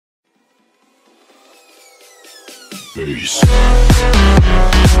face.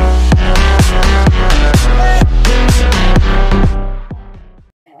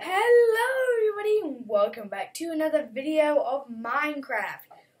 Hello everybody and welcome back to another video of Minecraft,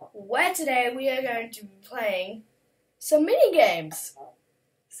 where today we are going to be playing some mini games.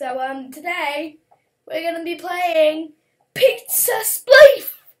 So today we're going to be playing Pizza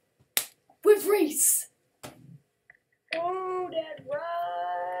Spleef with Reese. Oh, that's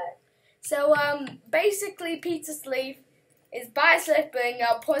right. So basically Pizza Spleef is by Slipping.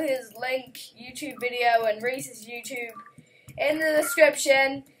 I'll put his link, YouTube video, and Reese's YouTube in the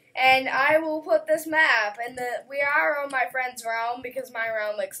description, and I will put this map. And we are on my friend's realm because my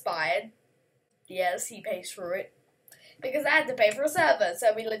realm expired. Yes, he pays for it because I had to pay for a server,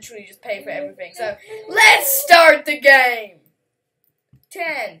 so we literally just pay for everything. So let's start the game.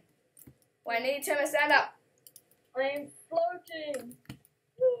 10. Well, I need Tim to stand up. I'm floating.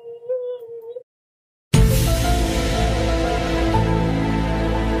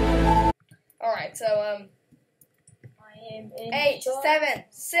 All right, so I am in 8, 7,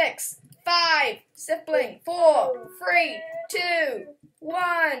 6, 5, sibling, 4, 3, 2,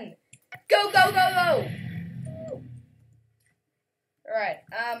 1. Go, go, go, go! Alright,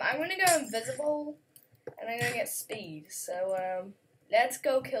 I'm gonna go invisible, and I'm gonna get speed, so, let's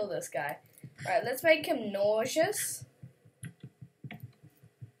go kill this guy. Alright, let's make him nauseous.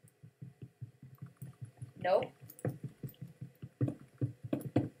 Nope.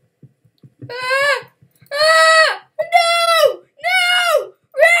 Ah! Ah! No! No!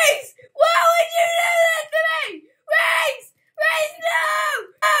 Reese! Why would you do that to me? Reese! Reese,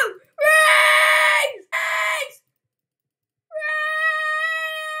 no! No! Reese! Reese!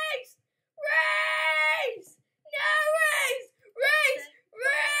 Reese! Reese! No, Reese! Reese!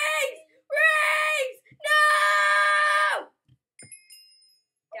 Reese! Reese! No!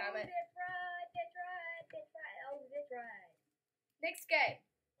 Damn it. That's right. Oh, that's right. Next game.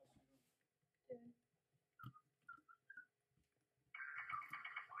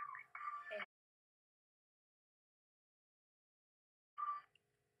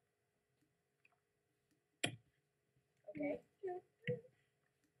 Okay.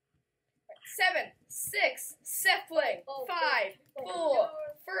 7, 6, sibling, 5, 4,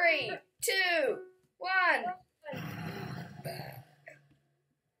 3, 2, 1.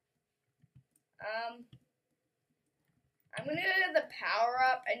 I'm gonna go get the power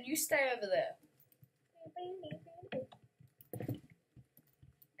up, and you stay over there.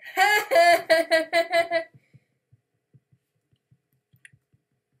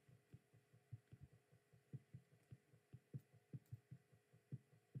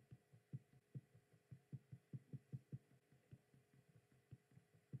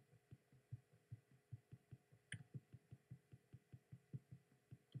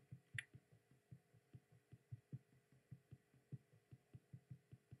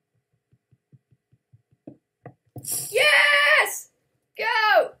 Yes!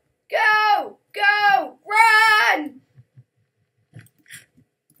 Go! Go! Go! Run!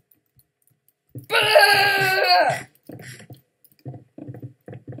 Bah!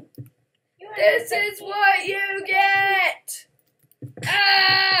 This is what you get!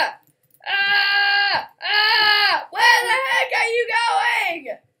 Ah! Ah! Ah! Where the heck are you going?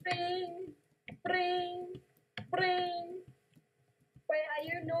 Bring, bring, bring. Wait, are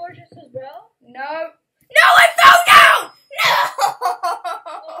you nauseous as well? No. No, I fell down! No!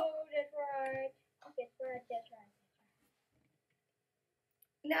 Oh, that's right. That's right. That's right.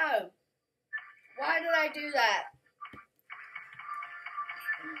 No. Why did I do that?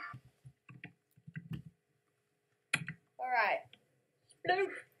 Alright. No.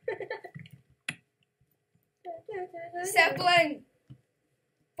 Sibling.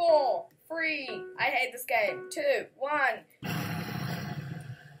 4, 3. I hate this game. 2, 1.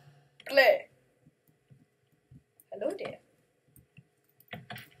 Clear. Hello there.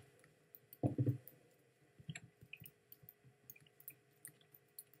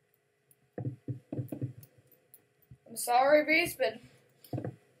 I'm sorry, Reese, but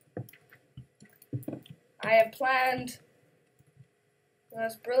I have planned the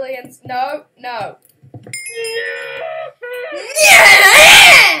most brilliant. No, no.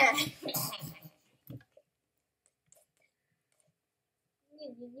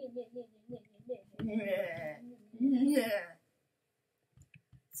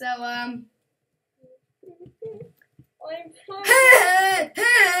 So, I'm floating.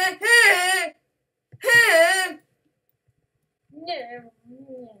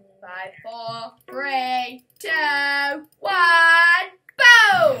 5, 4, 3, 2, 1,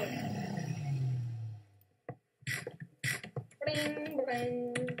 boom! Bring,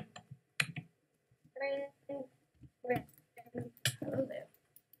 bring, bring,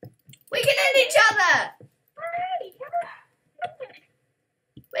 each other!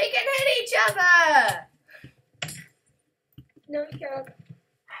 We can hit each other! No joke.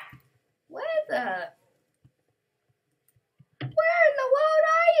 Where in the world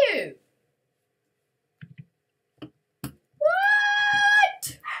are you? What?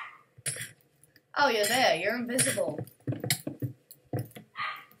 Oh, you're there. You're invisible.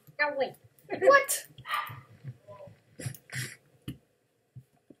 Now wait. What?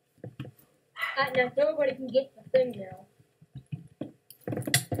 Now nobody can get the thing now.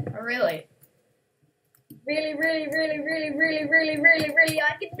 Oh, really? Really,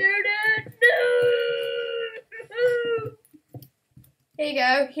 I can do that. No. Here you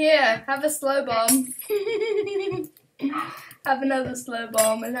go. Here, have a slow bomb. Have another slow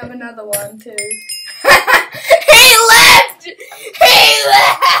bomb and have another one too. He left! He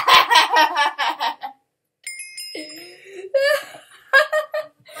left!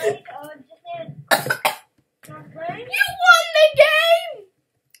 You won the game!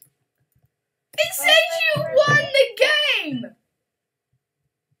 It says you won the game!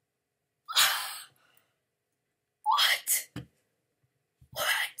 What?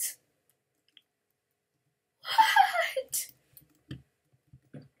 What? What?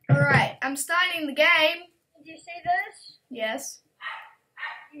 Alright, I'm starting the game. Did you see this? Yes.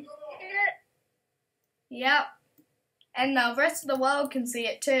 You see it? Yep. And the rest of the world can see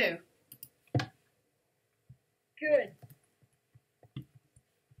it too. Good.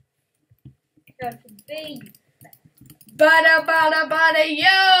 Got to be. Bada bada bada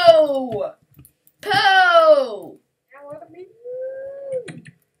yo! Pooh! I want to be.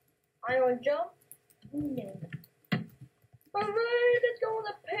 I want to jump. No. Alright, let's go on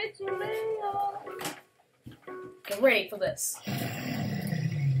the pizzeria. Get ready for this.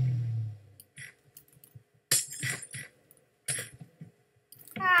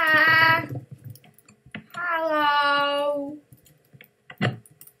 Hi. Hello.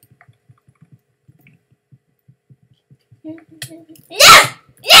 No!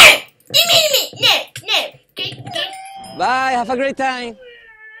 No! Give me! No! No! Get. Bye, have a great time.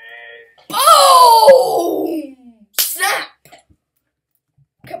 Oh! Snap!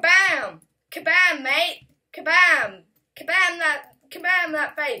 Kabam! Kabam, mate! Kabam! Kabam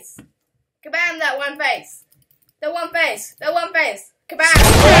that face! Kabam that one face! The one face! The one face! Kabam!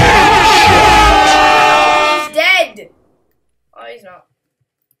 He's dead! Oh, he's not.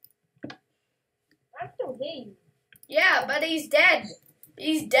 I'm still here. Yeah, but he's dead.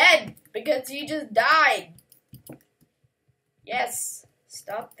 He's dead because he just died. Yes.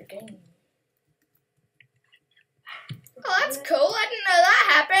 Stop the game. Oh, that's cool. I didn't know that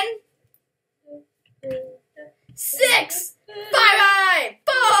happened. 6, 5,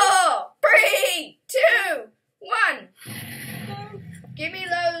 4, 3, 2, 1. Give me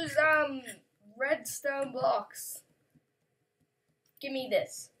those redstone blocks. Give me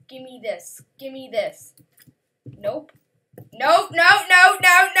this. Give me this. Give me this. Nope. Nope. No. No.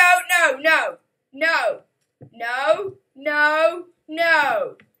 No. No. No. No. No. No. No.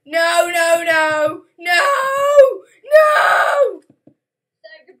 No. No. No. No. No. No.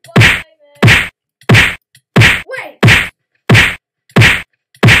 Say goodbye, man. Wait.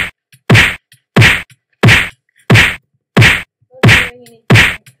 Not doing anything.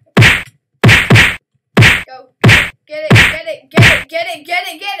 Go. Get it. Get it. Get it. Get it. Get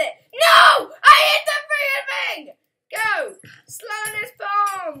it. Get it. No! I hit the freaking thing! Go. Slowness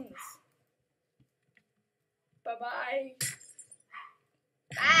bombs. Bye-bye.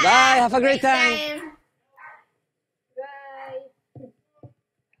 Bye, have a great time. Bye.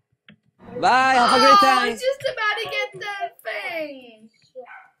 Bye, have a great I time. was just about to get the thing.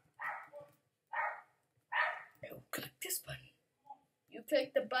 No, click this button. You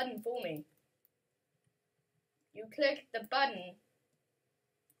click the button for me. You click the button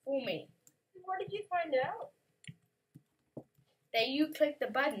for me. What did you find out? That you click the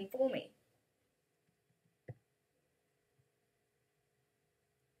button for me.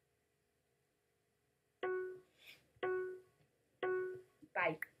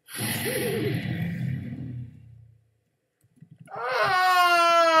 Bye. Ah!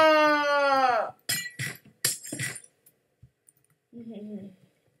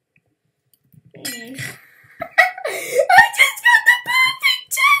 I just got the perfect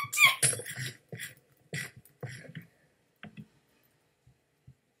tangent!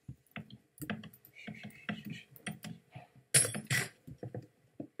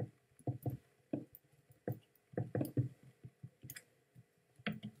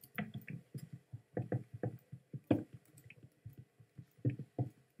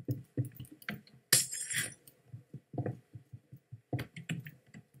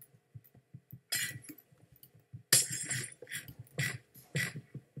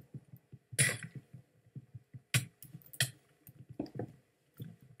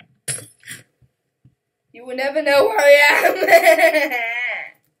 You will never know where I am.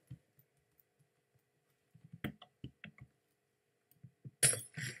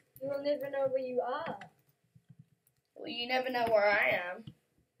 You will never know where you are. Well, you never know where I am.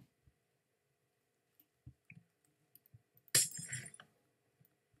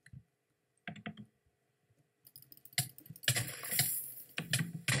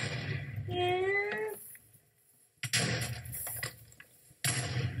 Yeah.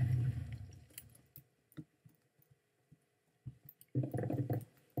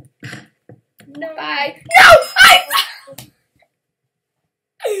 No. Bye. No!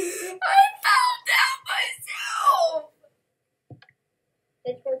 I fell down myself!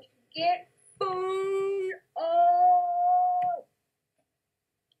 That's what you get. Boom. Oh.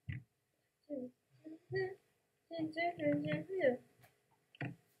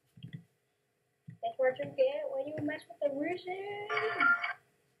 That's what you get when you mess with the wizard.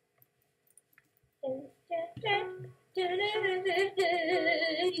 Oh.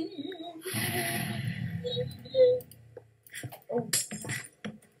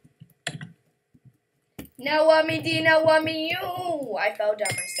 Now want me, D, now want me, you! I fell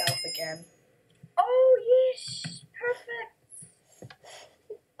down myself again. Oh yes, perfect.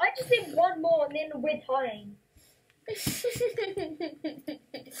 I just need one more and then we're tying.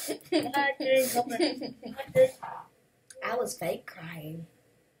 I was fake crying.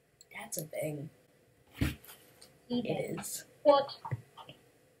 That's a thing. It is. What?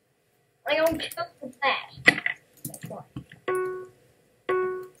 I don't care for that. That's why.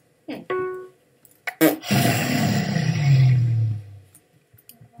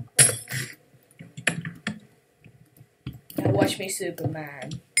 Now watch me, Superman.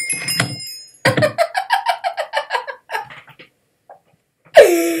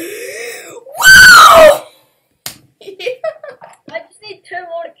 Wow! I just need 2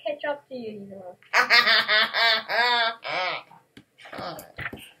 more to catch up to you, you know.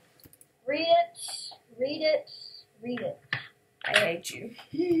 Read it, read it, read it. I hate you.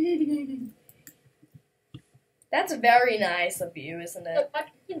 That's very nice of you, isn't So it? I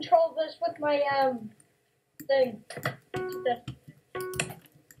can control this with my thing.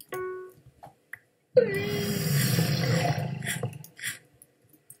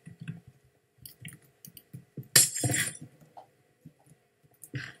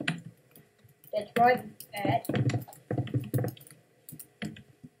 That's right, Pat.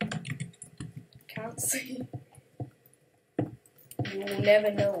 Can't see. You will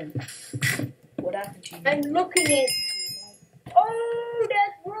never know what happened to you. I'm looking at you. Oh,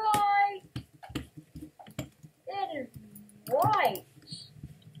 that's right. That is right.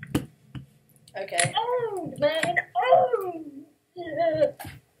 Okay. Oh, man. Oh.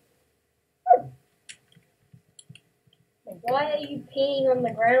 Why are you peeing on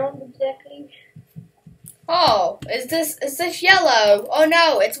the ground exactly? Oh, is this yellow? Oh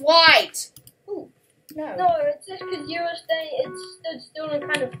no, it's white. Ooh, no. No, it's just because you were staying. It stood still and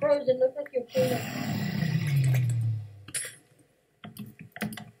kind of froze. It looked like you were peeing.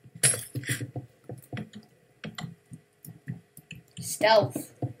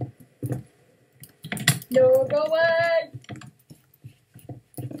 Stealth. No, go away.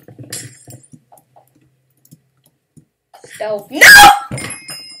 Stealth. No!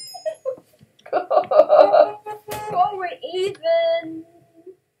 Oh, we're even.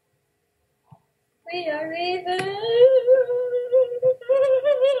 We are even.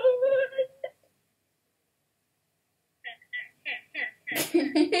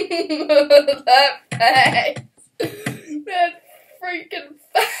 That face. That freaking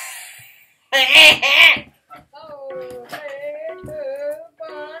face. Oh,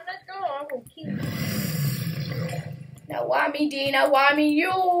 let's go. I'm gonna kill you. Now why me, Dina? Why me,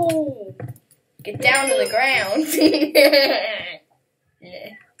 you? Get down to the ground.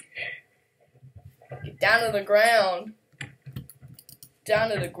 Yeah. Get down to the ground. Down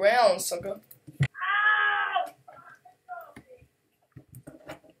to the ground, sucker.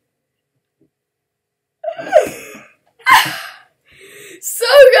 So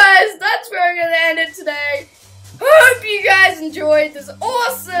guys, that's where I'm gonna end it today. Hope you guys enjoyed this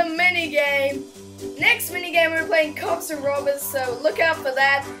awesome mini game. Next mini game we're playing cops and robbers, so look out for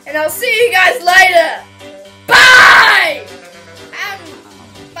that. And I'll see you guys later. Bye!